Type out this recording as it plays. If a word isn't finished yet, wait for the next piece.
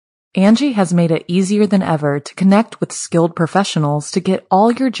Angie has made it easier than ever to connect with skilled professionals to get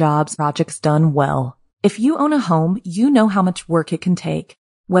all your jobs projects done well. If you own a home, you know how much work it can take,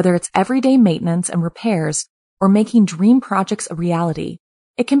 whether it's everyday maintenance and repairs or making dream projects a reality.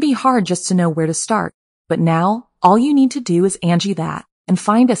 It can be hard just to know where to start, but now all you need to do is Angie that and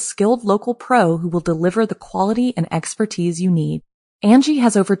find a skilled local pro who will deliver the quality and expertise you need. Angie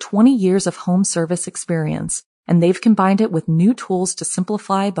has over 20 years of home service experience, and they've combined it with new tools to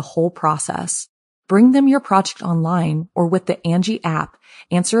simplify the whole process. Bring them your project online or with the Angie app,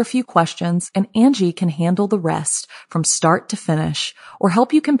 answer a few questions, and Angie can handle the rest from start to finish, or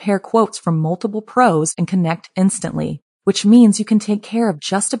help you compare quotes from multiple pros and connect instantly, which means you can take care of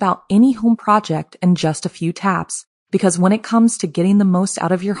just about any home project in just a few taps. Because when it comes to getting the most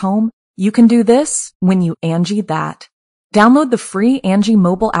out of your home, you can do this when you Angie that. Download the free Angie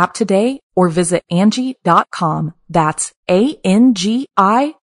mobile app today or visit Angie.com. That's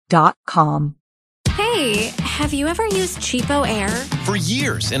ANGI.com. Hey, have you ever used Cheapo Air? For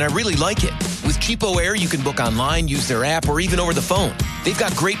years, and I really like it. With Cheapo Air, you can book online, use their app, or even over the phone. They've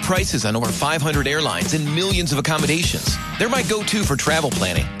got great prices on over 500 airlines and millions of accommodations. They're my go-to for travel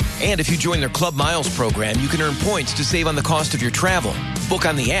planning. And if you join their Club Miles program, you can earn points to save on the cost of your travel. Book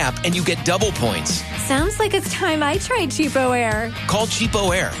on the app and you get double points. Sounds like it's time I tried Cheapo Air. Call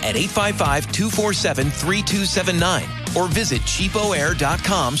Cheapo Air at 855-247-3279 or visit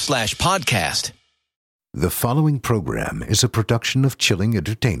cheapoair.com/podcast. The following program is a production of Chilling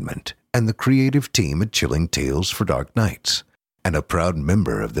Entertainment and the creative team at Chilling Tales for Dark Nights, and a proud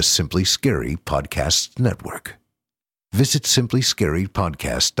member of the Simply Scary Podcasts Network. Visit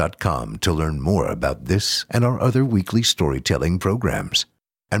simplyscarypodcast.com to learn more about this and our other weekly storytelling programs,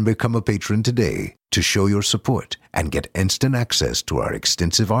 and become a patron today to show your support and get instant access to our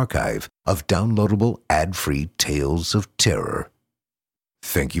extensive archive of downloadable ad-free tales of terror.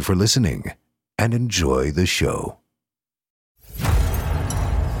 Thank you for listening, and enjoy the show.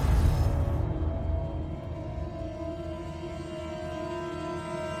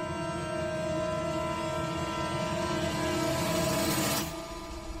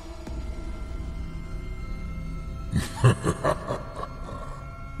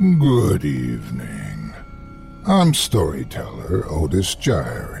 Good evening. I'm storyteller Otis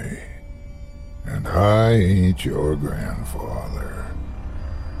Gyrie, and I ain't your grandfather.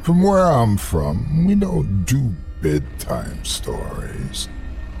 From where I'm from, we don't do bedtime stories.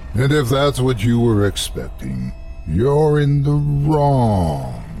 And if that's what you were expecting, you're in the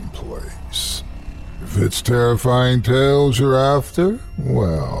wrong place. If it's terrifying tales you're after,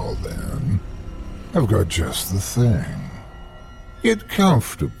 well then, I've got just the thing. Get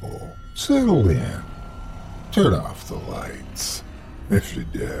comfortable, settle in, turn off the lights, if you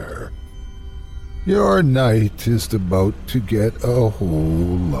dare. Your night is about to get a whole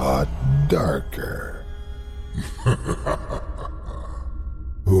lot darker.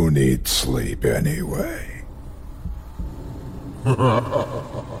 Who needs sleep anyway?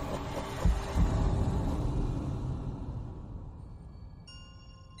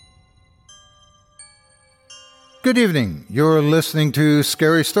 Good evening. You're listening to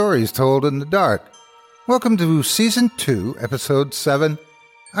Scary Stories Told in the Dark. Welcome to Season 2, Episode 7.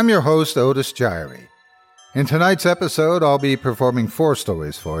 I'm your host, Otis Gyrie. In tonight's episode, I'll be performing 4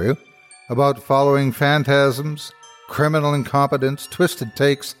 stories for you about following phantasms, criminal incompetence, twisted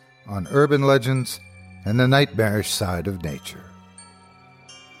takes on urban legends, and the nightmarish side of nature.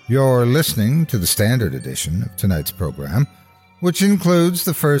 You're listening to the standard edition of tonight's program, which includes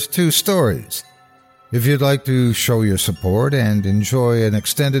the first 2 stories. If you'd like to show your support and enjoy an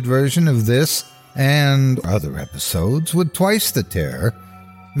extended version of this and other episodes with twice the terror,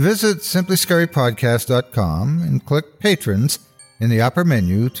 visit simplyscarypodcast.com and click Patrons in the upper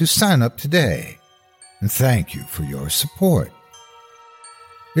menu to sign up today. And thank you for your support.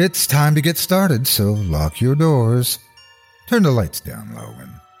 It's time to get started, so lock your doors, turn the lights down low,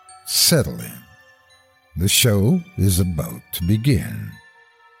 and settle in. The show is about to begin.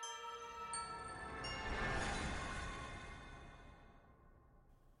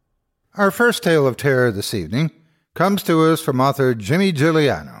 Our first tale of terror this evening comes to us from author Jimmy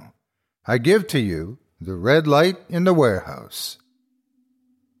Giuliano. I give to you The Red Light in the Warehouse.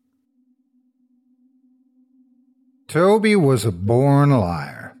 Toby was a born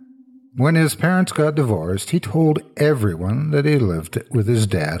liar. When his parents got divorced, he told everyone that he lived with his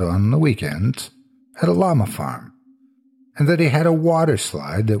dad on the weekends at a llama farm, and that he had a water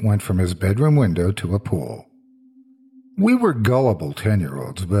slide that went from his bedroom window to a pool. We were gullible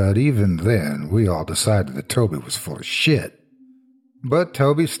 10-year-olds, but even then, we all decided that Toby was full of shit. But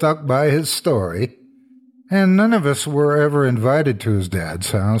Toby stuck by his story, and none of us were ever invited to his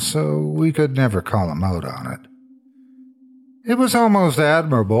dad's house, so we could never call him out on it. It was almost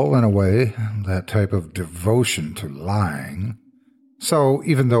admirable, in a way, that type of devotion to lying. So,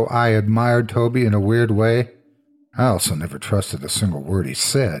 even though I admired Toby in a weird way, I also never trusted a single word he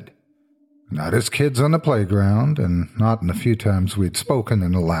said. Not as kids on the playground, and not in the few times we'd spoken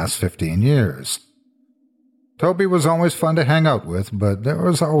in the last 15 years. Toby was always fun to hang out with, but there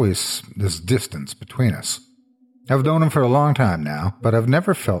was always this distance between us. I've known him for a long time now, but I've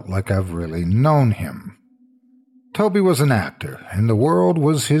never felt like I've really known him. Toby was an actor, and the world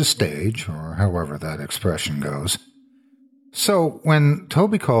was his stage, or however that expression goes. So, when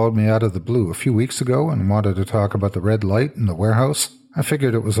Toby called me out of the blue a few weeks ago and wanted to talk about the red light in the warehouse, I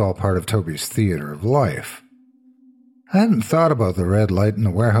figured it was all part of Toby's theater of life. I hadn't thought about the red light in the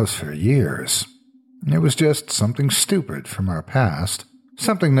warehouse for years. It was just something stupid from our past,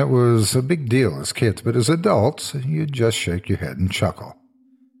 something that was a big deal as kids, but as adults, you'd just shake your head and chuckle.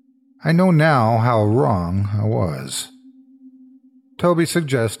 I know now how wrong I was. Toby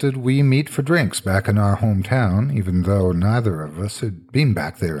suggested we meet for drinks back in our hometown, even though neither of us had been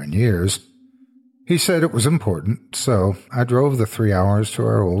back there in years. He said it was important, so I drove the 3 hours to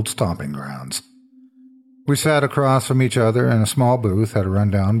our old stomping grounds. We sat across from each other in a small booth at a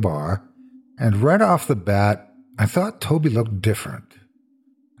rundown bar, and right off the bat, I thought Toby looked different.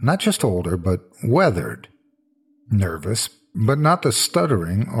 Not just older, but weathered. Nervous, but not the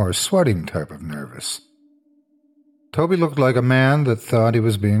stuttering or sweating type of nervous. Toby looked like a man that thought he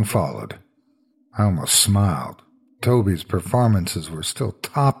was being followed. I almost smiled. Toby's performances were still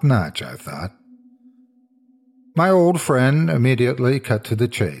top-notch, I thought. My old friend immediately cut to the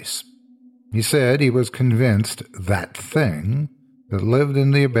chase. He said he was convinced that thing that lived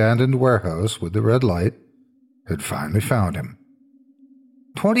in the abandoned warehouse with the red light had finally found him.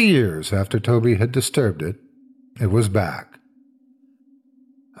 20 years after Toby had disturbed it, it was back.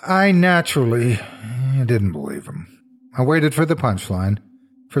 I naturally didn't believe him. I waited for the punchline,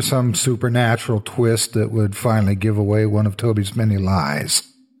 for some supernatural twist that would finally give away one of Toby's many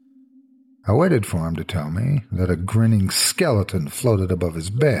lies. I waited for him to tell me that a grinning skeleton floated above his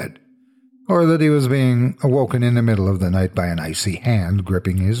bed, or that he was being awoken in the middle of the night by an icy hand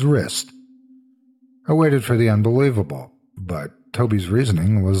gripping his wrist. I waited for the unbelievable, but Toby's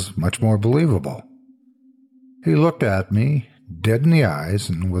reasoning was much more believable. He looked at me, dead in the eyes,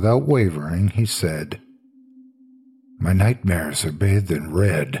 and without wavering, he said, "My nightmares are bathed in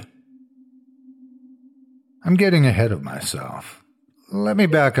red." I'm getting ahead of myself. Let me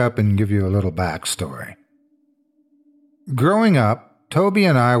back up and give you a little backstory. Growing up, Toby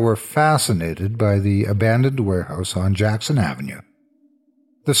and I were fascinated by the abandoned warehouse on Jackson Avenue.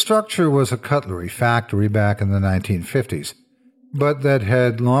 The structure was a cutlery factory back in the 1950s, but that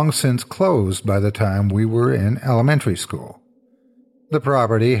had long since closed by the time we were in elementary school. The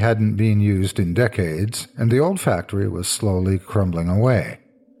property hadn't been used in decades, and the old factory was slowly crumbling away.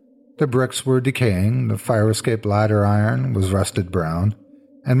 The bricks were decaying, the fire escape ladder iron was rusted brown,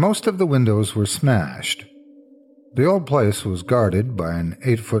 and most of the windows were smashed. The old place was guarded by an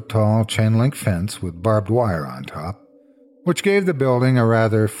 8-foot-tall chain-link fence with barbed wire on top, which gave the building a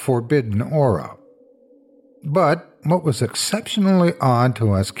rather forbidden aura. But what was exceptionally odd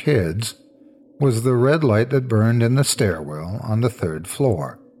to us kids was the red light that burned in the stairwell on the 3rd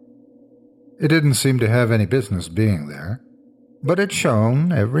floor. It didn't seem to have any business being there, but it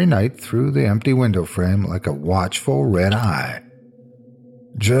shone every night through the empty window frame like a watchful red eye.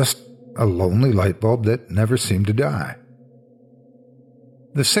 Just a lonely light bulb that never seemed to die.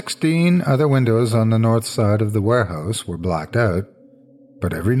 The 16 other windows on the north side of the warehouse were blacked out,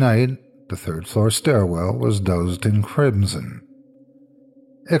 but every night the 3rd floor stairwell was dosed in crimson.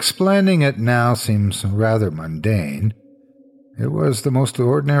 Explaining it now seems rather mundane. It was the most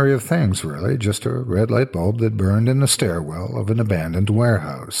ordinary of things, really, just a red light bulb that burned in the stairwell of an abandoned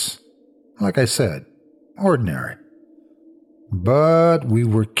warehouse. Like I said, ordinary. But we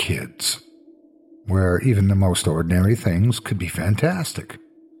were kids, where even the most ordinary things could be fantastic.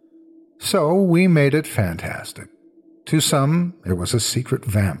 So we made it fantastic. To some, it was a secret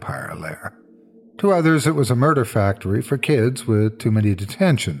vampire lair. To others, it was a murder factory for kids with too many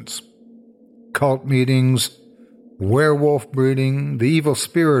detentions. Cult meetings, werewolf breeding, the evil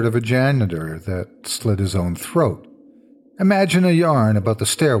spirit of a janitor that slit his own throat. Imagine a yarn about the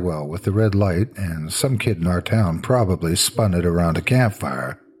stairwell with the red light, and some kid in our town probably spun it around a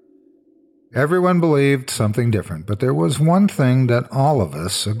campfire. Everyone believed something different, but there was one thing that all of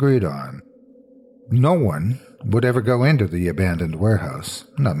us agreed on. No one would ever go into the abandoned warehouse,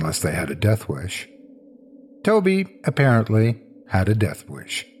 not unless they had a death wish. Toby, apparently, had a death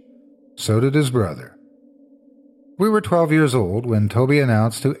wish. So did his brother. We were 12 years old when Toby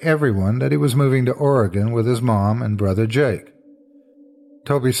announced to everyone that he was moving to Oregon with his mom and brother Jake.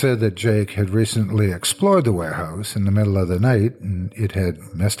 Toby said that Jake had recently explored the warehouse in the middle of the night and it had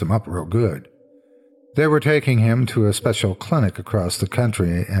messed him up real good. They were taking him to a special clinic across the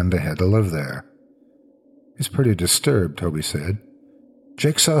country and they had to live there. He's pretty disturbed, Toby said.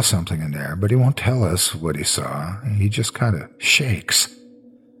 Jake saw something in there, but he won't tell us what he saw. He just kind of shakes.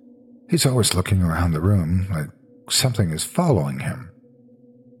 He's always looking around the room like something is following him.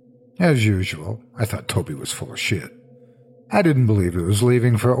 As usual, I thought Toby was full of shit. I didn't believe he was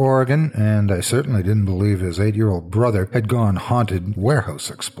leaving for Oregon, and I certainly didn't believe his 8-year-old brother had gone haunted warehouse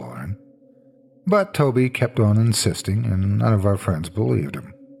exploring. But Toby kept on insisting, and none of our friends believed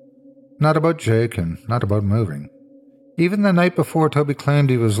him. Not about Jake, and not about moving. Even the night before Toby claimed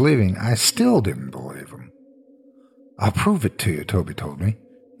he was leaving, I still didn't believe him. "I'll prove it to you," Toby told me.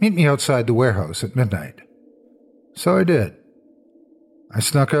 "Meet me outside the warehouse at midnight." So I did. I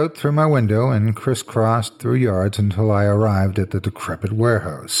snuck out through my window and crisscrossed through yards until I arrived at the decrepit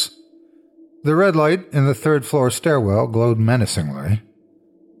warehouse. The red light in the third-floor stairwell glowed menacingly.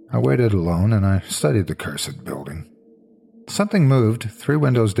 I waited alone and I studied the cursed building. Something moved 3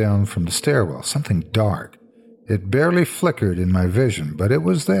 windows down from the stairwell, something dark. It barely flickered in my vision, but it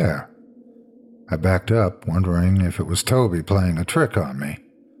was there. I backed up, wondering if it was Toby playing a trick on me.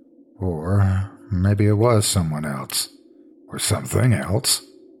 Or maybe it was someone else. Or something else.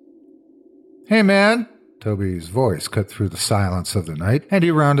 "Hey, man!" Toby's voice cut through the silence of the night, and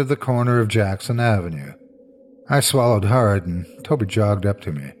he rounded the corner of Jackson Avenue. I swallowed hard, and Toby jogged up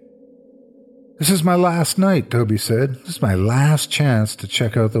to me. "This is my last night," Toby said. "This is my last chance to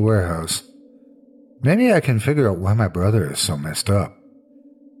check out the warehouse. Maybe I can figure out why my brother is so messed up."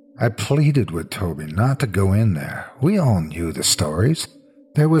 I pleaded with Toby not to go in there. We all knew the stories.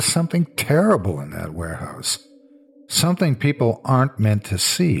 There was something terrible in that warehouse. Something people aren't meant to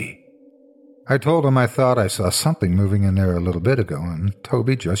see. I told him I thought I saw something moving in there a little bit ago, and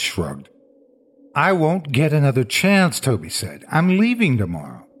Toby just shrugged. "I won't get another chance," Toby said. "I'm leaving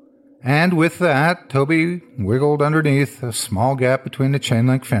tomorrow." And with that, Toby wiggled underneath a small gap between the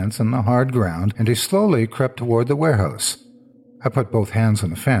chain-link fence and the hard ground, and he slowly crept toward the warehouse. I put both hands on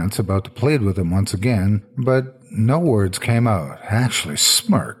the fence, about to plead with him once again, but no words came out. I actually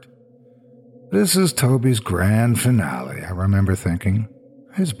smirked. This is Toby's grand finale, I remember thinking.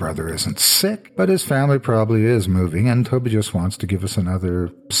 His brother isn't sick, but his family probably is moving, and Toby just wants to give us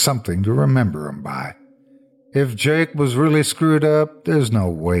another something to remember him by. If Jake was really screwed up, there's no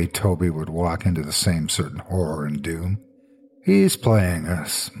way Toby would walk into the same certain horror and doom. He's playing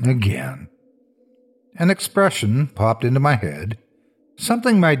us again. An expression popped into my head,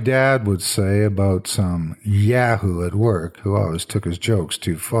 something my dad would say about some yahoo at work who always took his jokes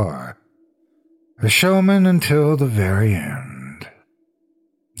too far. A showman until the very end.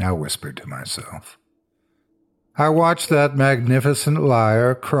 I whispered to myself. I watched that magnificent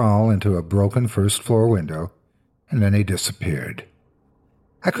liar crawl into a broken first-floor window, and then he disappeared.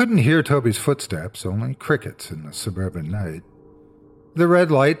 I couldn't hear Toby's footsteps, only crickets in the suburban night. The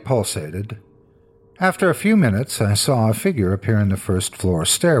red light pulsated. After a few minutes, I saw a figure appear in the first-floor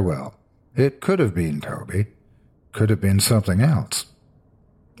stairwell. It could have been Toby. Could have been something else.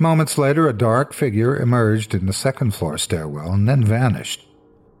 Moments later, a dark figure emerged in the second-floor stairwell and then vanished.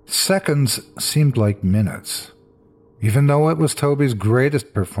 Seconds seemed like minutes. Even though it was Toby's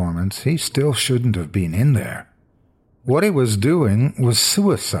greatest performance, he still shouldn't have been in there. What he was doing was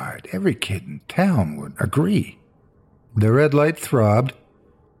suicide. Every kid in town would agree. The red light throbbed,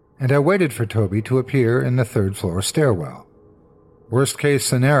 and I waited for Toby to appear in the third-floor stairwell. Worst-case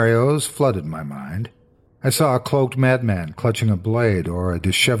scenarios flooded my mind. I saw a cloaked madman clutching a blade or a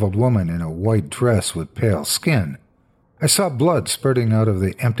disheveled woman in a white dress with pale skin. I saw blood spurting out of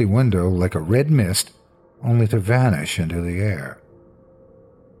the empty window like a red mist, only to vanish into the air.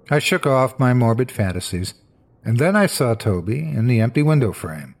 I shook off my morbid fantasies, and then I saw Toby in the empty window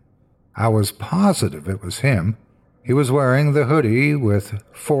frame. I was positive it was him. He was wearing the hoodie with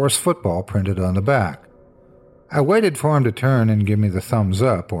Force Football printed on the back. I waited for him to turn and give me the thumbs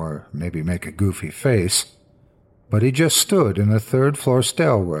up, or maybe make a goofy face, but he just stood in the third-floor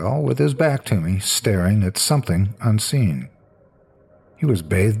stairwell with his back to me, staring at something unseen. He was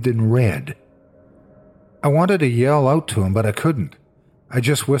bathed in red. I wanted to yell out to him, but I couldn't. I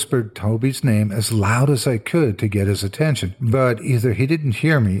just whispered Toby's name as loud as I could to get his attention, but either he didn't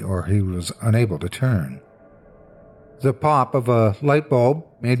hear me or he was unable to turn. The pop of a light bulb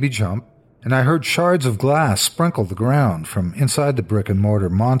made me jump, and I heard shards of glass sprinkle the ground from inside the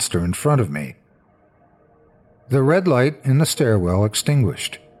brick-and-mortar monster in front of me. The red light in the stairwell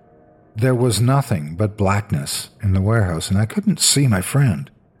extinguished. There was nothing but blackness in the warehouse, and I couldn't see my friend.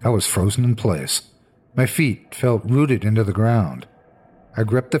 I was frozen in place. My feet felt rooted into the ground. I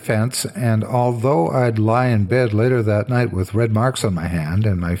gripped the fence, and although I'd lie in bed later that night with red marks on my hand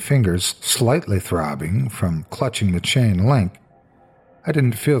and my fingers slightly throbbing from clutching the chain link, I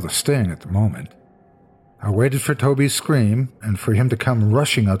didn't feel the sting at the moment. I waited for Toby's scream and for him to come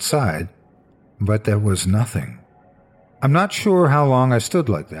rushing outside, but there was nothing. I'm not sure how long I stood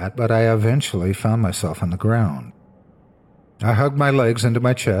like that, but I eventually found myself on the ground. I hugged my legs into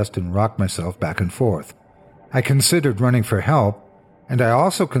my chest and rocked myself back and forth. I considered running for help, and I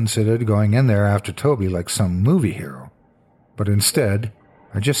also considered going in there after Toby like some movie hero. But instead,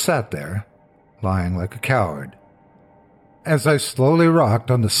 I just sat there, lying like a coward. As I slowly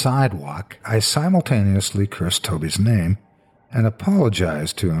rocked on the sidewalk, I simultaneously cursed Toby's name and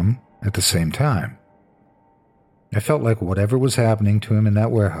apologized to him at the same time. I felt like whatever was happening to him in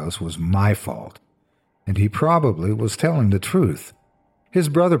that warehouse was my fault, and he probably was telling the truth. His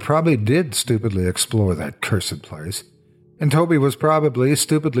brother probably did stupidly explore that cursed place, and Toby was probably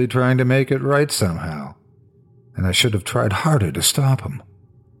stupidly trying to make it right somehow, and I should have tried harder to stop him.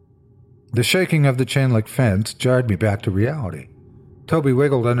 The shaking of the chain-link fence jarred me back to reality. Toby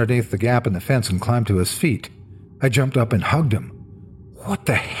wiggled underneath the gap in the fence and climbed to his feet. I jumped up and hugged him. "What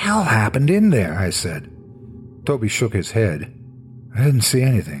the hell happened in there?" I said. Toby shook his head. "I didn't see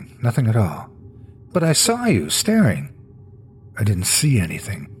anything, nothing at all. But I saw you staring." I didn't see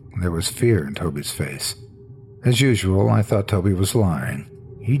anything. There was fear in Toby's face. As usual, I thought Toby was lying.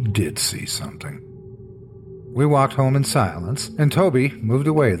 He did see something. We walked home in silence, and Toby moved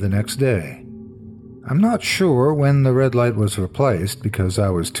away the next day. I'm not sure when the red light was replaced because I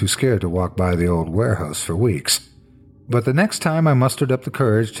was too scared to walk by the old warehouse for weeks. But the next time I mustered up the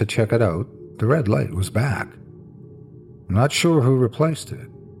courage to check it out, the red light was back. I'm not sure who replaced it.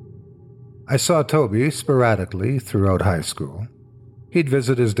 I saw Toby sporadically throughout high school. He'd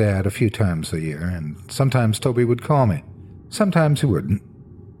visit his dad a few times a year, and sometimes Toby would call me. Sometimes he wouldn't.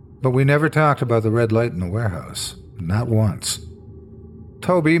 But we never talked about the red light in the warehouse. Not once.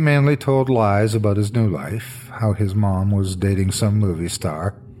 Toby mainly told lies about his new life, how his mom was dating some movie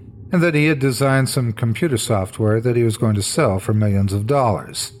star, and that he had designed some computer software that he was going to sell for millions of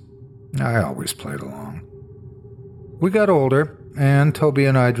dollars. I always played along. We got older, and Toby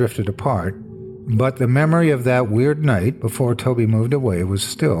and I drifted apart, but the memory of that weird night before Toby moved away was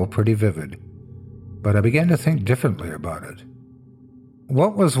still pretty vivid. But I began to think differently about it.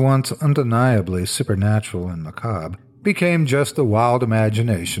 What was once undeniably supernatural and macabre became just the wild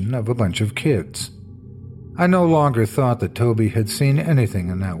imagination of a bunch of kids. I no longer thought that Toby had seen anything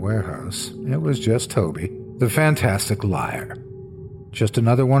in that warehouse. It was just Toby, the fantastic liar. Just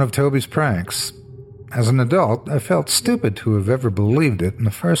another one of Toby's pranks. As an adult, I felt stupid to have ever believed it in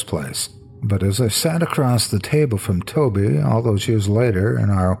the first place. But as I sat across the table from Toby all those years later in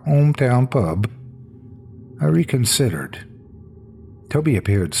our hometown pub, I reconsidered. Toby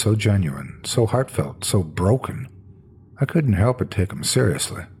appeared so genuine, so heartfelt, so broken. I couldn't help but take him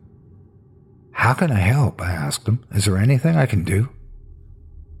seriously. "How can I help?" I asked him. "Is there anything I can do?"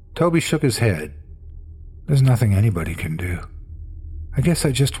 Toby shook his head. "There's nothing anybody can do. I guess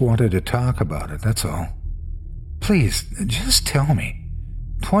I just wanted to talk about it, that's all. Please, just tell me.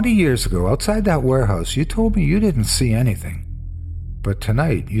 20 years ago, outside that warehouse, you told me you didn't see anything. But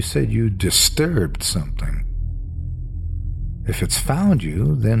tonight, you said you disturbed something. If it's found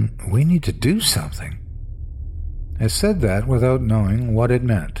you, then we need to do something." I said that without knowing what it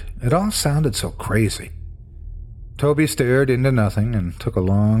meant. It all sounded so crazy. Toby stared into nothing and took a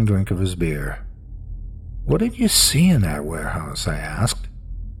long drink of his beer. "What did you see in that warehouse?" I asked.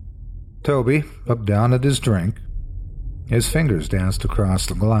 Toby looked down at his drink. His fingers danced across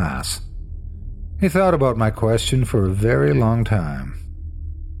the glass. He thought about my question for a very long time.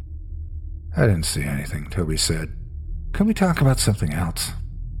 "I didn't see anything," Toby said. "Can we talk about something else?"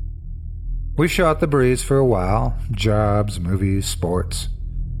 We shot the breeze for a while, jobs, movies, sports,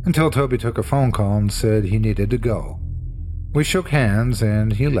 until Toby took a phone call and said he needed to go. We shook hands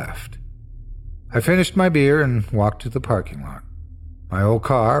and he left. I finished my beer and walked to the parking lot. My old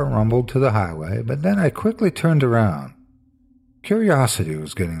car rumbled to the highway, but then I quickly turned around. Curiosity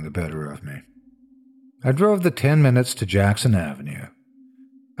was getting the better of me. I drove the 10 minutes to Jackson Avenue.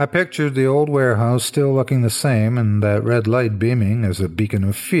 I pictured the old warehouse still looking the same and that red light beaming as a beacon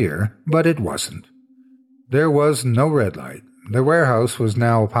of fear, but it wasn't. There was no red light. The warehouse was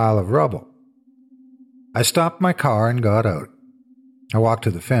now a pile of rubble. I stopped my car and got out. I walked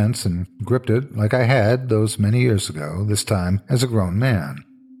to the fence and gripped it like I had those many years ago, this time as a grown man.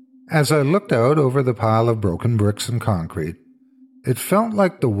 As I looked out over the pile of broken bricks and concrete, It felt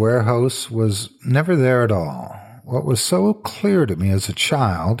like the warehouse was never there at all. What was so clear to me as a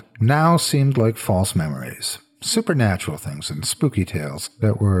child now seemed like false memories, supernatural things and spooky tales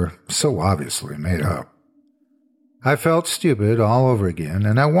that were so obviously made up. I felt stupid all over again,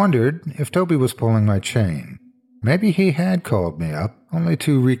 and I wondered if Toby was pulling my chain. Maybe he had called me up, only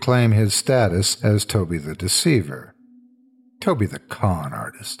to reclaim his status as Toby the Deceiver. Toby the con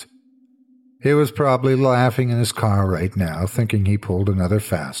artist. He was probably laughing in his car right now, thinking he pulled another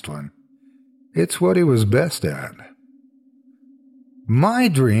fast one. It's what he was best at. My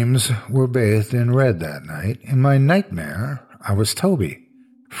dreams were bathed in red that night. In my nightmare, I was Toby,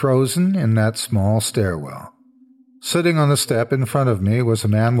 frozen in that small stairwell. Sitting on the step in front of me was a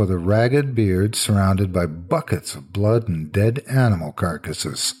man with a ragged beard surrounded by buckets of blood and dead animal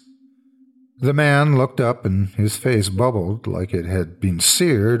carcasses. The man looked up and his face bubbled like it had been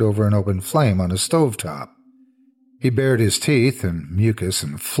seared over an open flame on a stovetop. He bared his teeth and mucus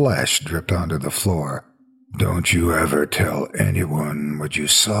and flesh dripped onto the floor. "Don't you ever tell anyone what you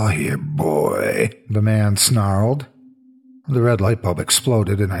saw here, boy," the man snarled. The red light bulb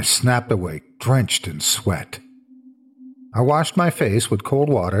exploded and I snapped awake, drenched in sweat. I washed my face with cold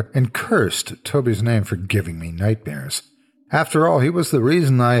water and cursed Toby's name for giving me nightmares. After all, he was the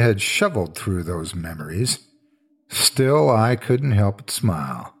reason I had shoveled through those memories. Still, I couldn't help but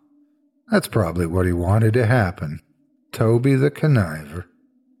smile. That's probably what he wanted to happen. Toby the Conniver.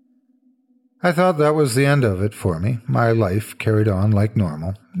 I thought that was the end of it for me. My life carried on like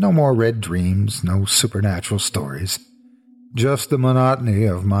normal. No more red dreams, no supernatural stories. Just the monotony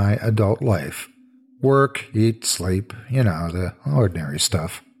of my adult life. Work, eat, sleep, the ordinary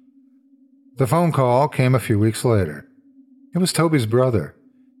stuff. The phone call came a few weeks later. It was Toby's brother,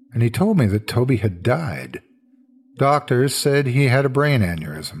 and he told me that Toby had died. Doctors said he had a brain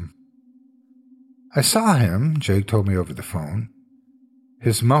aneurysm. I saw him, Jake told me over the phone.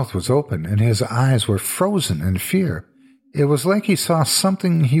 His mouth was open, and his eyes were frozen in fear. It was like he saw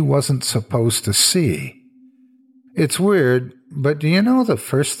something he wasn't supposed to see. It's weird, but do you know the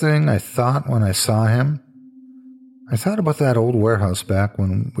first thing I thought when I saw him? I thought about that old warehouse back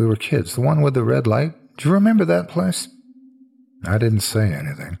when we were kids, the one with the red light. Do you remember that place? I didn't say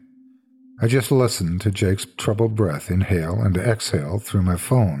anything. I just listened to Jake's troubled breath inhale and exhale through my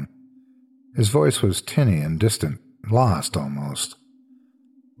phone. His voice was tinny and distant, lost almost.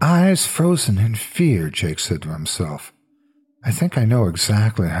 "Eyes frozen in fear," Jake said to himself. "I think I know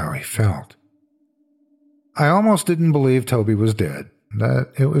exactly how he felt." I almost didn't believe Toby was dead,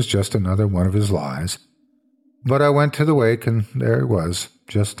 that it was just another one of his lies. But I went to the wake, and there he was,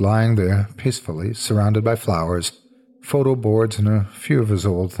 just lying there peacefully, surrounded by flowers, photo boards, and a few of his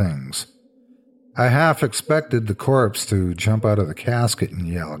old things. I half expected the corpse to jump out of the casket and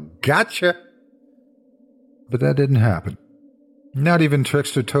yell, "Gotcha!" But that didn't happen. Not even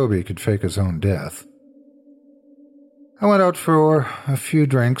Trickster Toby could fake his own death. I went out for a few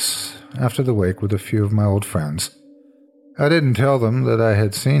drinks after the wake with a few of my old friends. I didn't tell them that I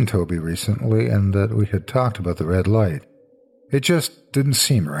had seen Toby recently and that we had talked about the red light. It just didn't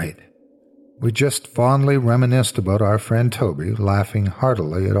seem right. We just fondly reminisced about our friend Toby, laughing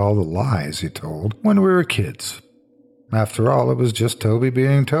heartily at all the lies he told when we were kids. After all, it was just Toby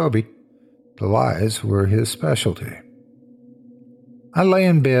being Toby. The lies were his specialty. I lay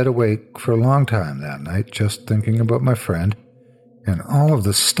in bed awake for a long time that night, just thinking about my friend and all of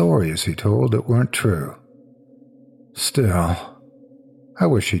the stories he told that weren't true. Still, I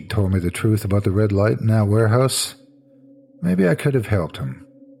wish he'd told me the truth about the red light in that warehouse. Maybe I could have helped him.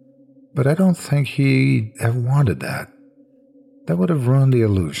 But I don't think he'd have wanted that. That would have ruined the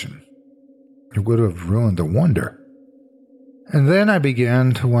illusion. It would have ruined the wonder. And then I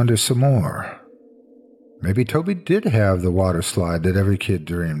began to wonder some more. Maybe Toby did have the water slide that every kid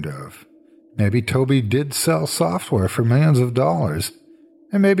dreamed of. Maybe Toby did sell software for millions of dollars.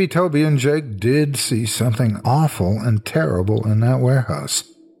 And maybe Toby and Jake did see something awful and terrible in that warehouse.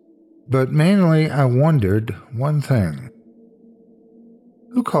 But mainly I wondered one thing.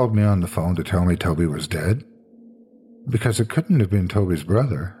 Who called me on the phone to tell me Toby was dead? Because it couldn't have been Toby's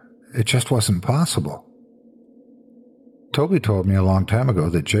brother. It just wasn't possible. Toby told me a long time ago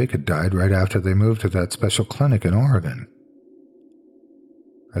that Jake had died right after they moved to that special clinic in Oregon.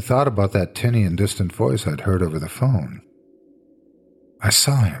 I thought about that tinny and distant voice I'd heard over the phone. I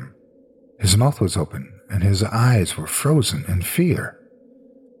saw him. His mouth was open, and his eyes were frozen in fear.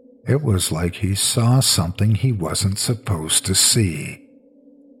 It was like he saw something he wasn't supposed to see.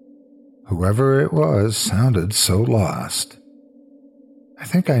 Whoever it was sounded so lost. I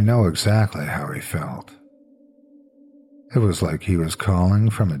think I know exactly how he felt. It was like he was calling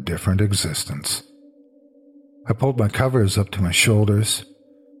from a different existence. I pulled my covers up to my shoulders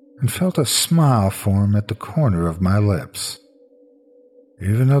and felt a smile form at the corner of my lips.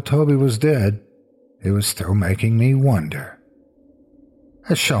 Even though Toby was dead, it was still making me wonder.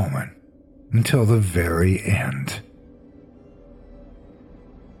 A showman until the very end.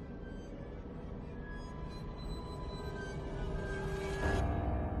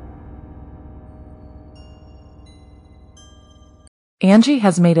 Angie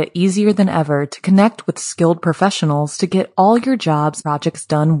has made it easier than ever to connect with skilled professionals to get all your jobs projects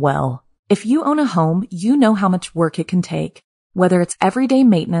done well. If you own a home, you know how much work it can take, whether it's everyday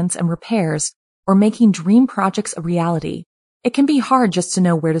maintenance and repairs or making dream projects a reality. It can be hard just to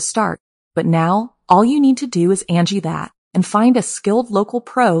know where to start, but now all you need to do is Angie that and find a skilled local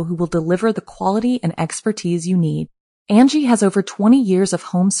pro who will deliver the quality and expertise you need. Angie has over 20 years of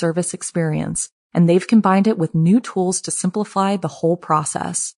home service experience, and they've combined it with new tools to simplify the whole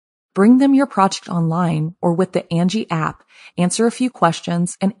process. Bring them your project online or with the Angie app, answer a few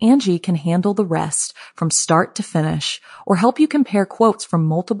questions, and Angie can handle the rest from start to finish or help you compare quotes from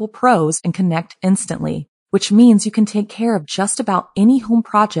multiple pros and connect instantly, which means you can take care of just about any home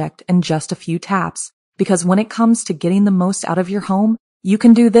project in just a few taps. Because when it comes to getting the most out of your home, you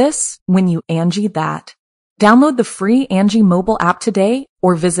can do this when you Angie that. Download the free Angie mobile app today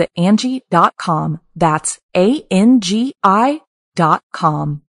or visit Angie.com. That's ANGI.com.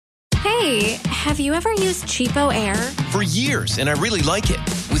 Hey, have you ever used Cheapo Air? For years, and I really like it.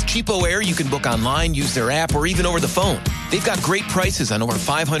 With Cheapo Air, you can book online, use their app, or even over the phone. They've got great prices on over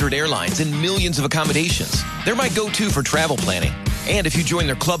 500 airlines and millions of accommodations. They're my go-to for travel planning. And if you join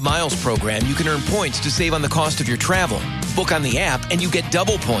their Club Miles program, you can earn points to save on the cost of your travel. Book on the app and you get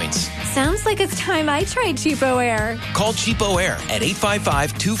double points. Sounds like it's time I tried Cheapo Air. Call Cheapo Air at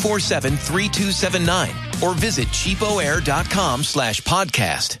 855-247-3279 or visit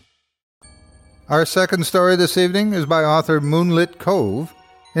cheapoair.com/podcast. Our second story this evening is by author Moonlit Cove,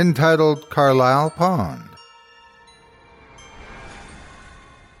 entitled Carlisle Pond.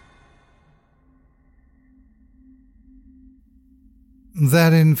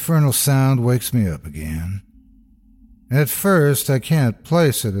 That infernal sound wakes me up again. At first, I can't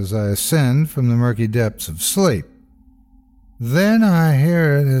place it as I ascend from the murky depths of sleep. Then I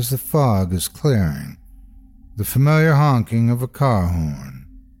hear it as the fog is clearing, the familiar honking of a car horn.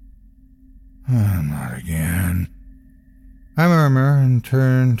 Not again. I murmur and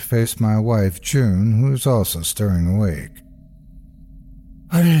turn to face my wife, June, who is also stirring awake.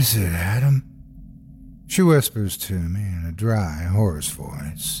 "What is it, Adam?" She whispers to me in a dry, hoarse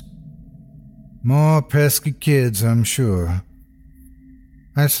voice. "More pesky kids, I'm sure."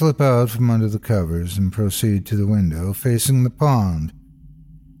 I slip out from under the covers and proceed to the window facing the pond.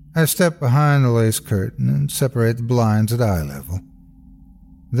 I step behind the lace curtain and separate the blinds at eye level.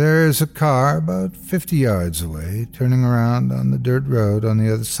 There is a car about 50 yards away, turning around on the dirt road on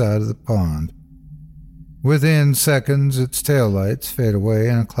the other side of the pond. Within seconds, its taillights fade away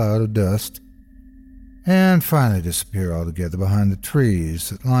in a cloud of dust, and finally disappear altogether behind the trees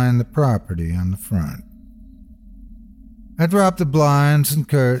that line the property on the front. I drop the blinds and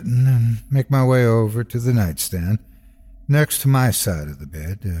curtain and make my way over to the nightstand next to my side of the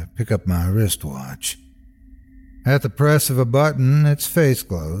bed to pick up my wristwatch. At the press of a button, its face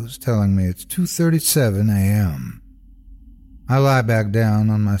glows, telling me it's 2:37 a.m. I lie back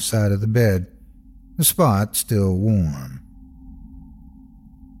down on my side of the bed, the spot still warm.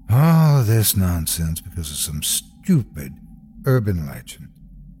 All of this nonsense because of some stupid urban legend,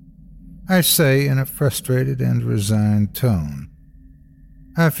 I say in a frustrated and resigned tone.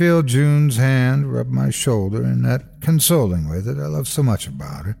 I feel June's hand rub my shoulder in that consoling way that I love so much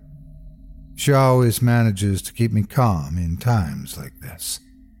about her. She always manages to keep me calm in times like this.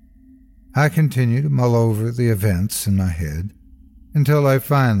 I continue to mull over the events in my head until I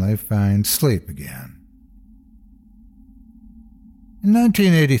finally find sleep again. In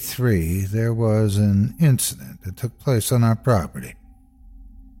 1983, there was an incident that took place on our property.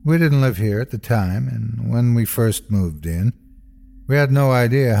 We didn't live here at the time, and when we first moved in, we had no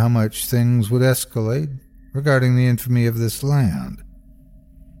idea how much things would escalate regarding the infamy of this land.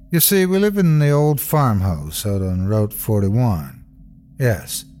 You see, we live in the old farmhouse out on Route 41.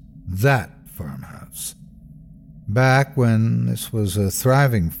 Yes, that farmhouse. Back when this was a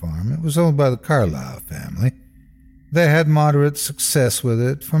thriving farm, it was owned by the Carlisle family. They had moderate success with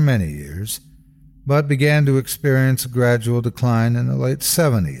it for many years, but began to experience a gradual decline in the late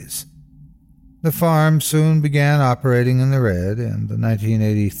 70s. The farm soon began operating in the red, and the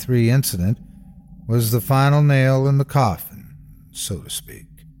 1983 incident was the final nail in the coffin, so to speak.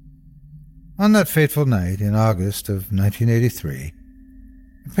 On that fateful night in August of 1983,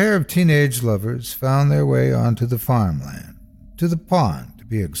 A pair of teenage lovers found their way onto the farmland, to the pond to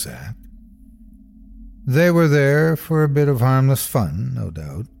be exact. They were there for a bit of harmless fun, no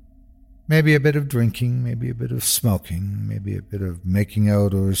doubt. Maybe a bit of drinking, maybe a bit of smoking, maybe a bit of making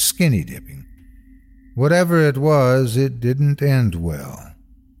out or skinny dipping. Whatever it was, it didn't end well.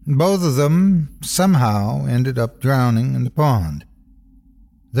 Both of them somehow ended up drowning in the pond.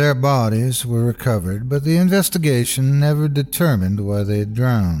 Their bodies were recovered, but the investigation never determined why they had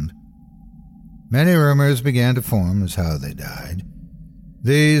drowned. Many rumors began to form as how they died.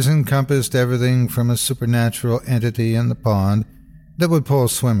 These encompassed everything from a supernatural entity in the pond that would pull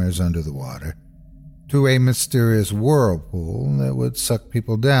swimmers under the water, to a mysterious whirlpool that would suck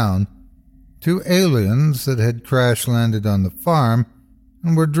people down, to aliens that had crash-landed on the farm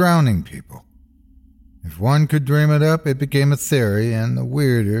and were drowning people. If one could dream it up, it became a theory, and the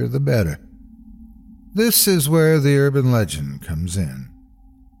weirder the better. This is where the urban legend comes in.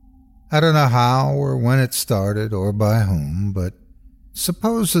 I don't know how or when it started or by whom, but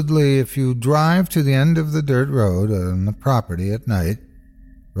supposedly if you drive to the end of the dirt road on the property at night,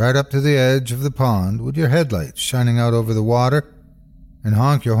 right up to the edge of the pond with your headlights shining out over the water, and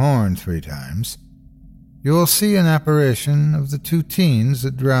honk your horn 3 times, you will see an apparition of the 2 teens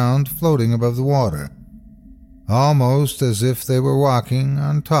that drowned floating above the water, almost as if they were walking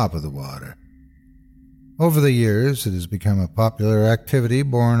on top of the water. Over the years, it has become a popular activity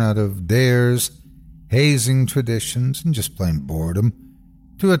born out of dares, hazing traditions, and just plain boredom,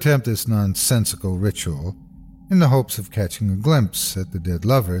 to attempt this nonsensical ritual in the hopes of catching a glimpse at the dead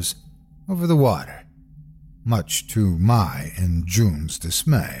lovers over the water, much to my and June's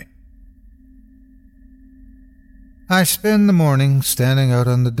dismay. I spend the morning standing out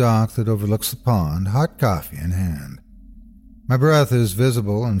on the dock that overlooks the pond, hot coffee in hand. My breath is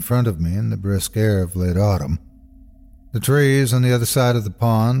visible in front of me in the brisk air of late autumn. The trees on the other side of the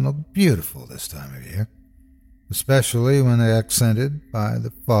pond look beautiful this time of year, especially when accented by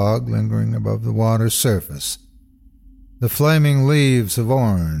the fog lingering above the water's surface. The flaming leaves of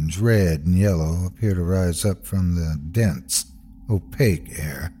orange, red, and yellow appear to rise up from the dense, opaque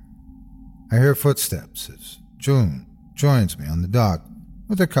air. I hear footsteps as June joins me on the dock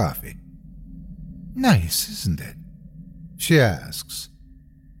with her coffee. "Nice, isn't it?" she asks.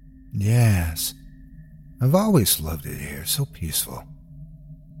 "Yes. I've always loved it here, so peaceful.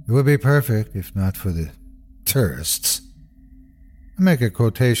 It would be perfect if not for the tourists." I make a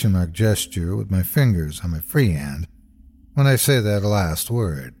quotation mark gesture with my fingers on my free hand when I say that last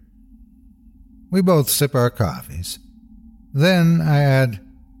word. We both sip our coffees. Then I add,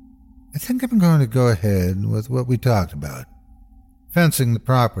 "I think I'm going to go ahead with what we talked about, fencing the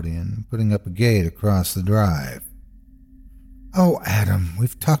property and putting up a gate across the drive." "Oh, Adam,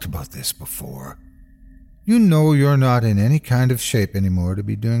 we've talked about this before. You know you're not in any kind of shape anymore to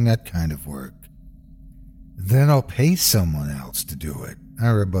be doing that kind of work." "Then I'll pay someone else to do it," I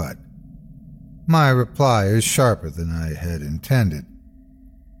rebut. My reply is sharper than I had intended.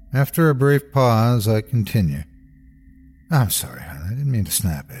 After a brief pause, I continue. "I'm sorry, hon, I didn't mean to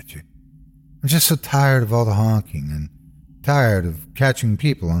snap at you. I'm just so tired of all the honking and tired of catching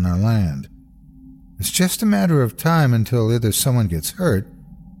people on our land. It's just a matter of time until either someone gets hurt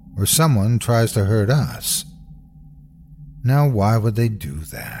or someone tries to hurt us." Now, why would they do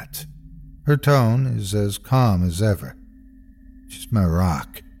that? Her tone is as calm as ever. She's my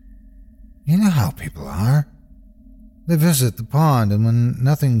rock. You know how people are. They visit the pond, and when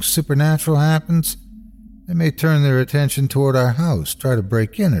nothing supernatural happens, they may turn their attention toward our house, try to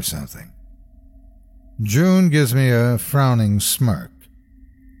break in or something. June gives me a frowning smirk.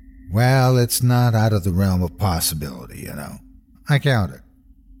 "Well, it's not out of the realm of possibility, you know," I counter,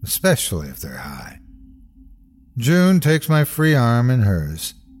 especially if they're high. June takes my free arm in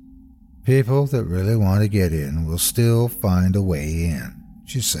hers. "People that really want to get in will still find a way in,"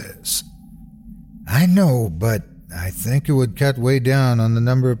 she says. "I know, but I think it would cut way down on the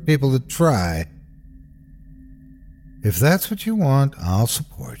number of people that try." "If that's what you want, I'll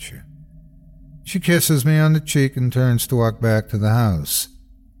support you." She kisses me on the cheek and turns to walk back to the house.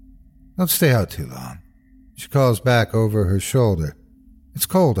 "Don't stay out too long," she calls back over her shoulder. "It's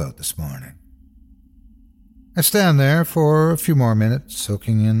cold out this morning." I stand there for a few more minutes,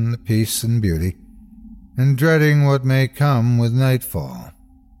 soaking in the peace and beauty, and dreading what may come with nightfall.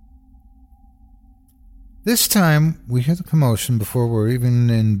 This time, we hear the commotion before we're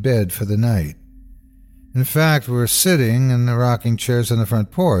even in bed for the night. In fact, we're sitting in the rocking chairs on the front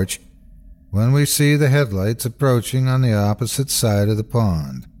porch when we see the headlights approaching on the opposite side of the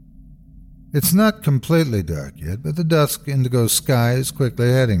pond. It's not completely dark yet, but the dusk indigo sky is quickly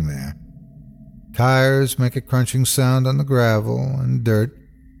heading there. Tires make a crunching sound on the gravel and dirt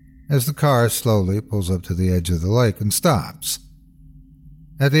as the car slowly pulls up to the edge of the lake and stops.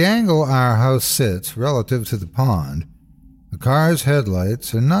 At the angle our house sits relative to the pond, the car's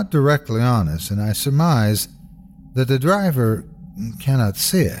headlights are not directly on us, and I surmise that the driver cannot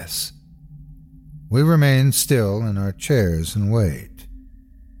see us. We remain still in our chairs and wait.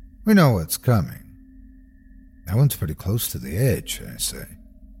 We know what's coming. That one's pretty close to the edge, I say.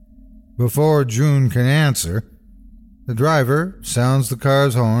 Before June can answer, the driver sounds the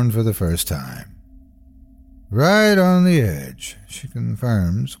car's horn for the first time. Right on the edge, she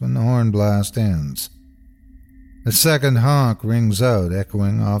confirms when the horn blast ends. A second honk rings out,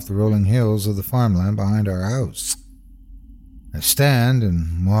 echoing off the rolling hills of the farmland behind our house. I stand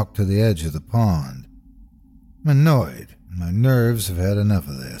and walk to the edge of the pond. I'm annoyed, and my nerves have had enough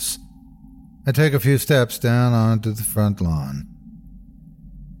of this. I take a few steps down onto the front lawn.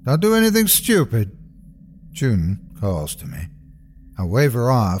 Don't do anything stupid, June calls to me. I wave her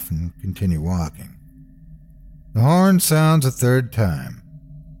off and continue walking. The horn sounds a third time.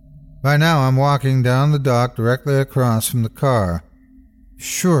 By now I'm walking down the dock directly across from the car.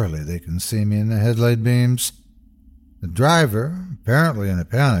 Surely they can see me in the headlight beams. The driver, apparently in a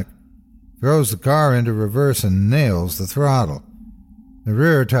panic, throws the car into reverse and nails the throttle. The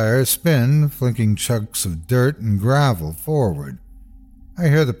rear tires spin, flinking chunks of dirt and gravel forward. I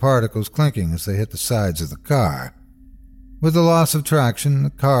hear the particles clinking as they hit the sides of the car. With the loss of traction,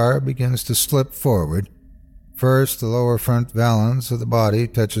 the car begins to slip forward. First, the lower front valance of the body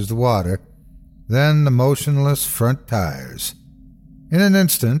touches the water, then the motionless front tires. In an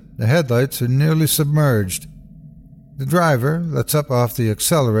instant, the headlights are nearly submerged. The driver lets up off the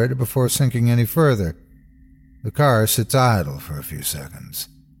accelerator before sinking any further. The car sits idle for a few seconds.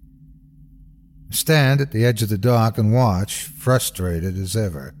 I stand at the edge of the dock and watch, frustrated as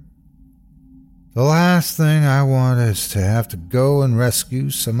ever. The last thing I want is to have to go and rescue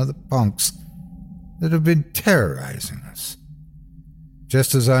some of the punks that have been terrorizing us.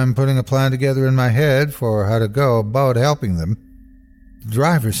 Just as I'm putting a plan together in my head for how to go about helping them, the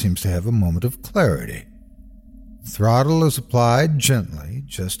driver seems to have a moment of clarity. The throttle is applied gently,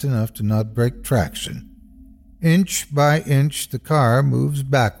 just enough to not break traction. Inch by inch, the car moves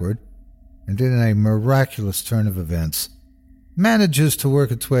backward, and in a miraculous turn of events, manages to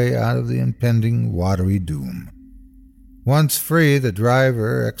work its way out of the impending watery doom. Once free, the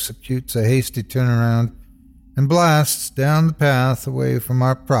driver executes a hasty turnaround and blasts down the path away from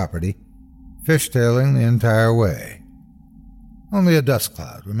our property, fishtailing the entire way. Only a dust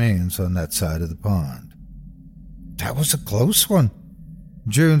cloud remains on that side of the pond. That was a close one,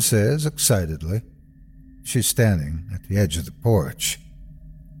 June says excitedly. She's standing at the edge of the porch.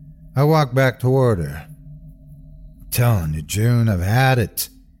 I walk back toward her. I'm telling you, June, I've had it.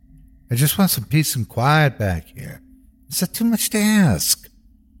 I just want some peace and quiet back here. Is that too much to ask?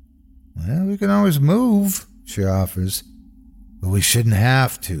 Well, we can always move, she offers, but we shouldn't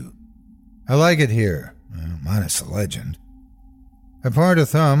have to. I like it here, minus the legend. I point a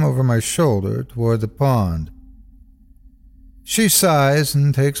thumb over my shoulder toward the pond. She sighs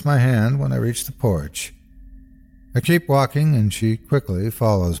and takes my hand when I reach the porch. I keep walking, and she quickly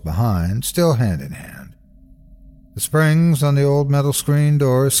follows behind, still hand in hand. The springs on the old metal screen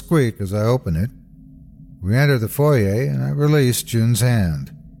door squeak as I open it. We enter the foyer, and I release June's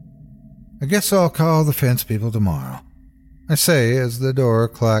hand. I guess I'll call the fence people tomorrow, I say as the door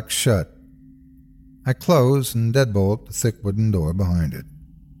clacks shut. I close and deadbolt the thick wooden door behind it.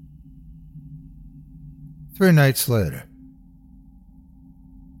 3 nights later.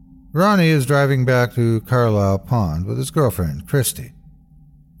 Ronnie is driving back to Carlisle Pond with his girlfriend, Christy.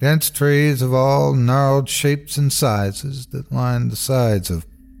 Dense trees of all gnarled shapes and sizes that line the sides of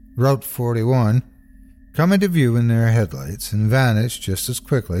Route 41 come into view in their headlights and vanish just as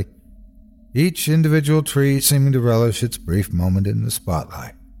quickly, each individual tree seeming to relish its brief moment in the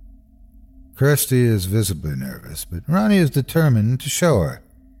spotlight. Christy is visibly nervous, but Ronnie is determined to show her.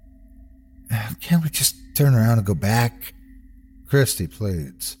 Can't we just turn around and go back? Christy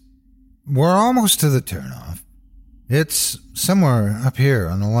pleads. We're almost to the turnoff. It's somewhere up here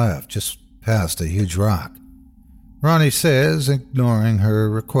on the left, just past a huge rock, Ronnie says, ignoring her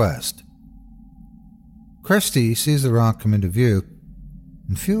request. Christy sees the rock come into view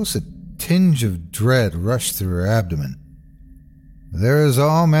and feels a tinge of dread rush through her abdomen. There is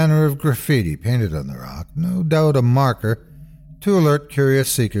all manner of graffiti painted on the rock, no doubt a marker to alert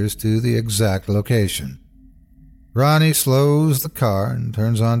curious seekers to the exact location. Ronnie slows the car and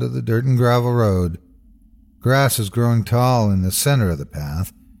turns onto the dirt and gravel road. Grass is growing tall in the center of the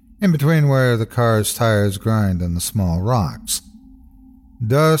path, in between where the car's tires grind on the small rocks.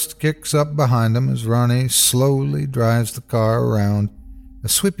 Dust kicks up behind them as Ronnie slowly drives the car around A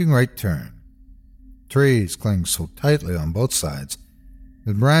sweeping right turn. Trees cling so tightly on both sides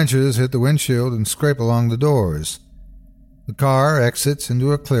that branches hit the windshield and scrape along the doors. The car exits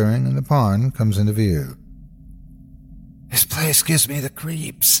into a clearing and the pond comes into view. "This place gives me the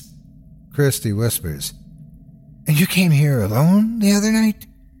creeps," Christy whispers. "And you came here alone the other night?"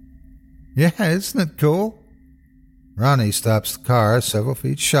 "Yeah, isn't it cool?" Ronnie stops the car several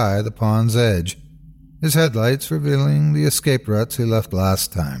feet shy of the pond's edge, his headlights revealing the escape ruts he left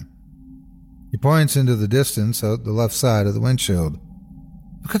last time. He points into the distance out the left side of the windshield.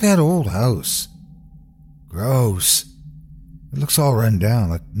 "Look at that old house." "Gross. It looks all run down,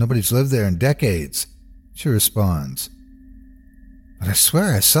 like nobody's lived there in decades," she responds. "But I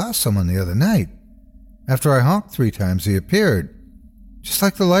swear I saw someone the other night. After I honked 3 times, he appeared. Just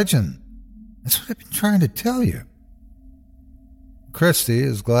like the legend. That's what I've been trying to tell you." Christy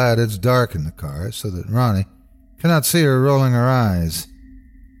is glad it's dark in the car so that Ronnie cannot see her rolling her eyes.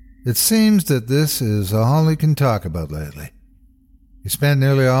 It seems that this is all he can talk about lately. He spent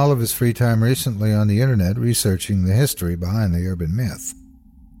nearly all of his free time recently on the internet researching the history behind the urban myth.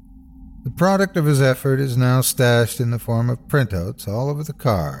 The product of his effort is now stashed in the form of printouts all over the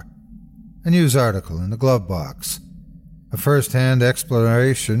car, a news article in the glove box, a first-hand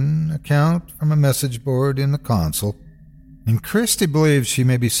exploration account from a message board in the console, and Christy believes she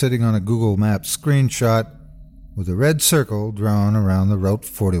may be sitting on a Google Maps screenshot with a red circle drawn around the Route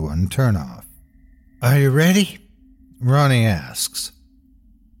 41 turnoff. "Are you ready?" Ronnie asks.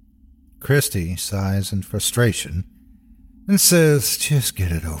 Christy sighs in frustration and says, "Just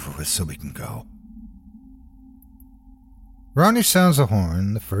get it over with so we can go." Ronnie sounds a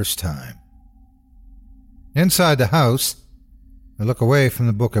horn the first time. Inside the house, I look away from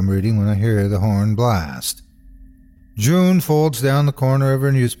the book I'm reading when I hear the horn blast. June folds down the corner of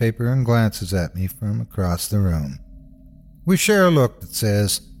her newspaper and glances at me from across the room. We share a look that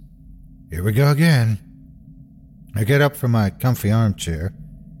says, "Here we go again." I get up from my comfy armchair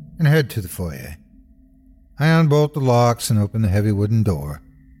and head to the foyer. I unbolt the locks and open the heavy wooden door.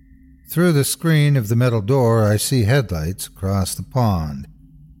 Through the screen of the metal door, I see headlights across the pond.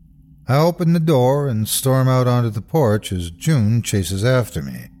 I open the door and storm out onto the porch as June chases after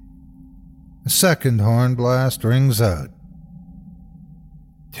me. A second horn blast rings out.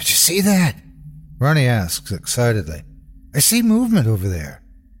 "Did you see that?" Ronnie asks excitedly. "I see movement over there."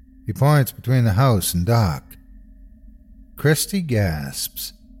 He points between the house and dock. Christy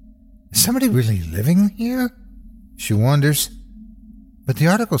gasps. "Is somebody really living here?" She wonders. But the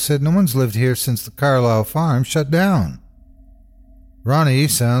article said no one's lived here since the Carlisle farm shut down. Ronnie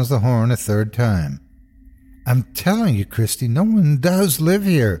sounds the horn a third time. "I'm telling you, Christy, no one does live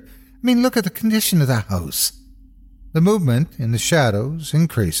here. I mean, look at the condition of the house." The movement in the shadows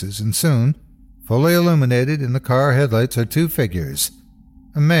increases, and soon, fully illuminated in the car headlights, are 2 figures,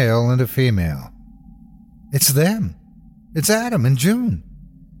 a male and a female. "It's them. It's Adam and June,"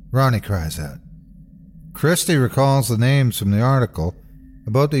 Ronnie cries out. Christy recalls the names from the article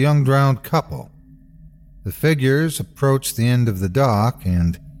about the young drowned couple. The figures approach the end of the dock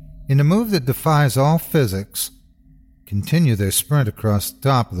and, in a move that defies all physics, continue their sprint across the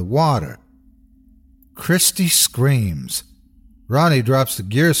top of the water. Christy screams. Ronnie drops the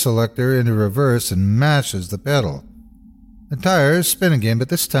gear selector into reverse and mashes the pedal. The tires spin again, but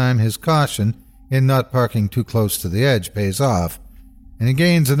this time his caution in not parking too close to the edge pays off, and he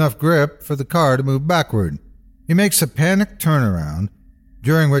gains enough grip for the car to move backward. He makes a panicked turnaround,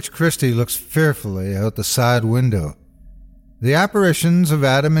 during which Christy looks fearfully out the side window. The apparitions of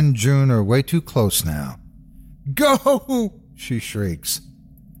Adam and June are way too close now. "Go!" she shrieks.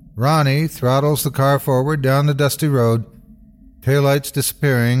 Ronnie throttles the car forward down the dusty road, taillights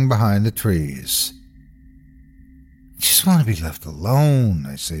disappearing behind the trees. "I just want to be left alone,"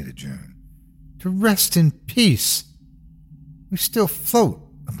 I say to June. "To rest in peace. We still float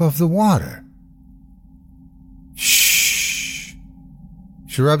above the water." "Shh."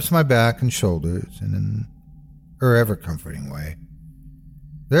 She rubs my back and shoulders in her ever-comforting way.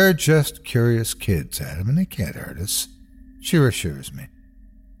 "They're just curious kids, Adam, and they can't hurt us," she reassures me.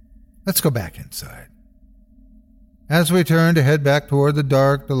 "Let's go back inside." As we turn to head back toward the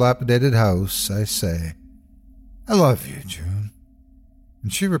dark, dilapidated house, I say, "I love you, June."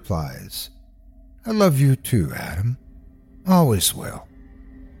 And she replies, "I love you too, Adam. Always will."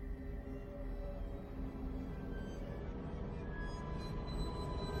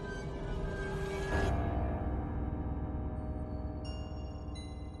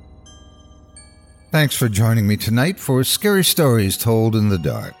 Thanks for joining me tonight for Scary Stories Told in the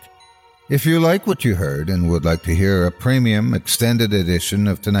Dark. If you like what you heard and would like to hear a premium extended edition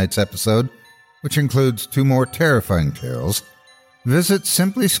of tonight's episode, which includes 2 more terrifying tales, Visit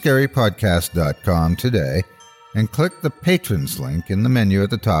simplyscarypodcast.com today and click the Patrons link in the menu at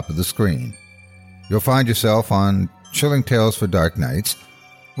the top of the screen. You'll find yourself on Chilling Tales for Dark Nights,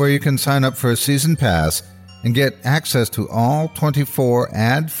 where you can sign up for a season pass and get access to all 24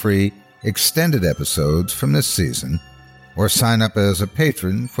 ad-free extended episodes from this season, or sign up as a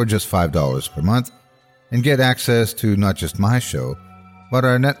patron for just $5 per month and get access to not just my show, but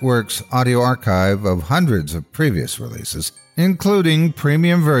our network's audio archive of hundreds of previous releases, including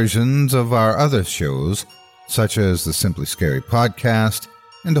premium versions of our other shows, such as the Simply Scary Podcast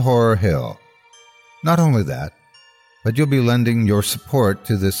and Horror Hill. Not only that, but you'll be lending your support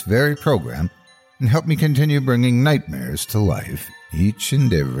to this very program and help me continue bringing nightmares to life each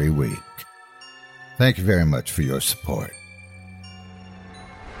and every week. Thank you very much for your support.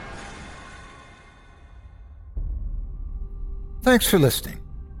 Thanks for listening.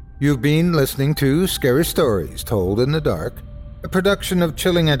 You've been listening to Scary Stories Told in the Dark, a production of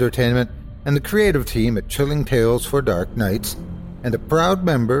Chilling Entertainment and the creative team at Chilling Tales for Dark Nights, and a proud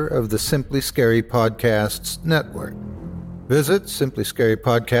member of the Simply Scary Podcasts network. Visit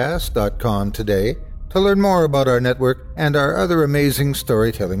simplyscarypodcast.com today to learn more about our network and our other amazing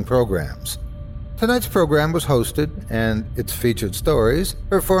storytelling programs. Tonight's program was hosted, and its featured stories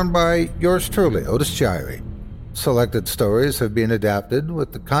performed by yours truly, Otis Gyrie. Selected stories have been adapted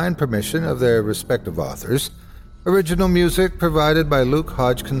with the kind permission of their respective authors. Original music provided by Luke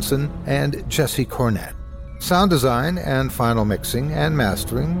Hodgkinson and Jesse Cornett. Sound design and final mixing and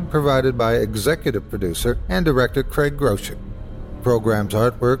mastering provided by executive producer and director Craig Groshek. Program's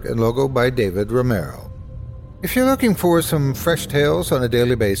artwork and logo by David Romero. If you're looking for some fresh tales on a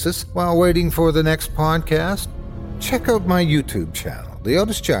daily basis while waiting for the next podcast, check out my YouTube channel, the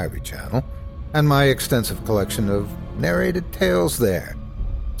Otis Gyrie channel, and my extensive collection of narrated tales there.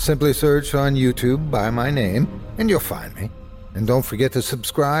 Simply search on YouTube by my name, and you'll find me. And don't forget to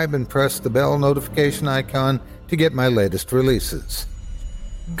subscribe and press the bell notification icon to get my latest releases.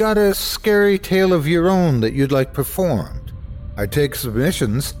 Got a scary tale of your own that you'd like performed? I take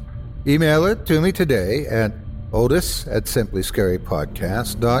submissions. Email it to me today at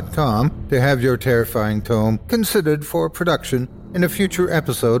otis@simplyscarypodcast.com to have your terrifying tome considered for production in a future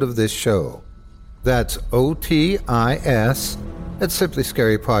episode of this show. That's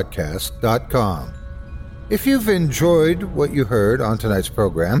otis@simplyscarypodcast.com. If you've enjoyed what you heard on tonight's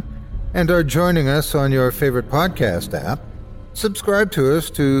program and are joining us on your favorite podcast app, subscribe to us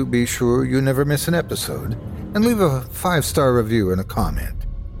to be sure you never miss an episode, and leave a 5-star review and a comment.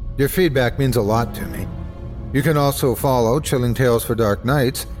 Your feedback means a lot to me. You can also follow Chilling Tales for Dark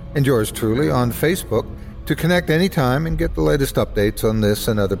Nights and yours truly on Facebook to connect anytime and get the latest updates on this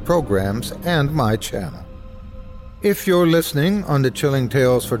and other programs and my channel. If you're listening on the Chilling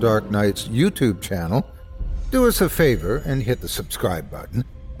Tales for Dark Nights YouTube channel, do us a favor and hit the subscribe button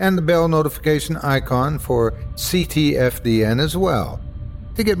and the bell notification icon for CTFDN as well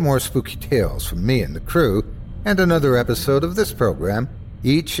to get more spooky tales from me and the crew and another episode of this program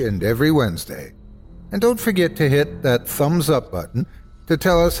each and every Wednesday. And don't forget to hit that thumbs up button to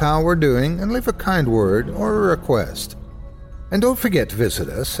tell us how we're doing and leave a kind word or a request. And don't forget to visit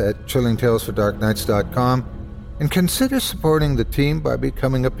us at chillingtalesfordarknights.com and consider supporting the team by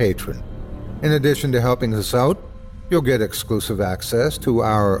becoming a patron. In addition to helping us out, you'll get exclusive access to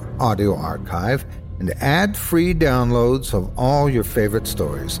our audio archive and ad-free downloads of all your favorite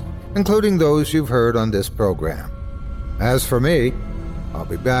stories, including those you've heard on this program. As for me, I'll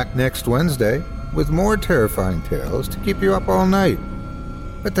be back next Wednesday with more terrifying tales to keep you up all night.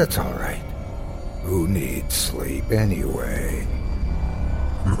 But that's all right. Who needs sleep anyway?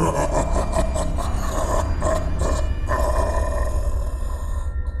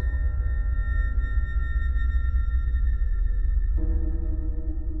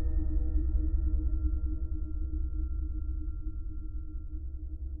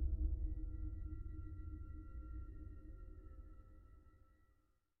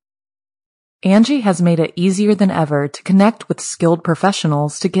 Angie has made it easier than ever to connect with skilled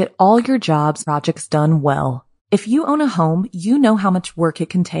professionals to get all your jobs projects done well. If you own a home, you know how much work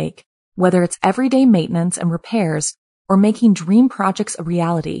it can take, whether it's everyday maintenance and repairs or making dream projects a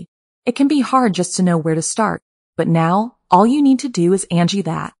reality. It can be hard just to know where to start, but now all you need to do is Angie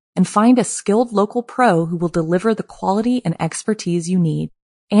that and find a skilled local pro who will deliver the quality and expertise you need.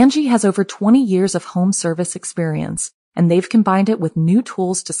 Angie has over 20 years of home service experience, and they've combined it with new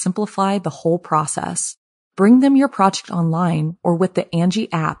tools to simplify the whole process. Bring them your project online or with the Angie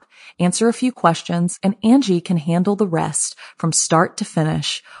app, answer a few questions, and Angie can handle the rest from start to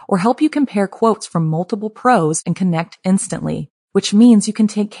finish or help you compare quotes from multiple pros and connect instantly, which means you can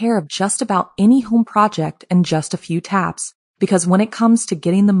take care of just about any home project in just a few taps. Because when it comes to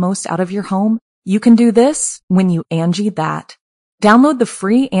getting the most out of your home, you can do this when you Angie that. Download the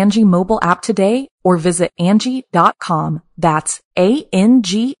free Angie mobile app today or visit Angie.com. That's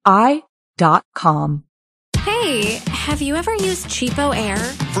ANGI.com. Hey, have you ever used Cheapo Air?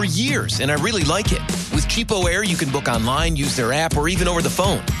 For years, and I really like it. With Cheapo Air, you can book online, use their app, or even over the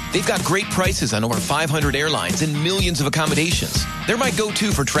phone. They've got great prices on over 500 airlines and millions of accommodations. They're my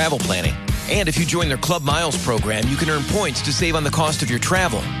go-to for travel planning. And if you join their Club Miles program, you can earn points to save on the cost of your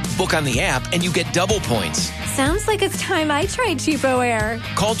travel. Book on the app and you get double points. Sounds like it's time I tried Cheapo Air.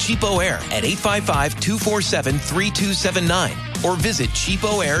 Call Cheapo Air at 855-247-3279 or visit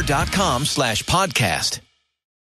cheapoair.com/podcast.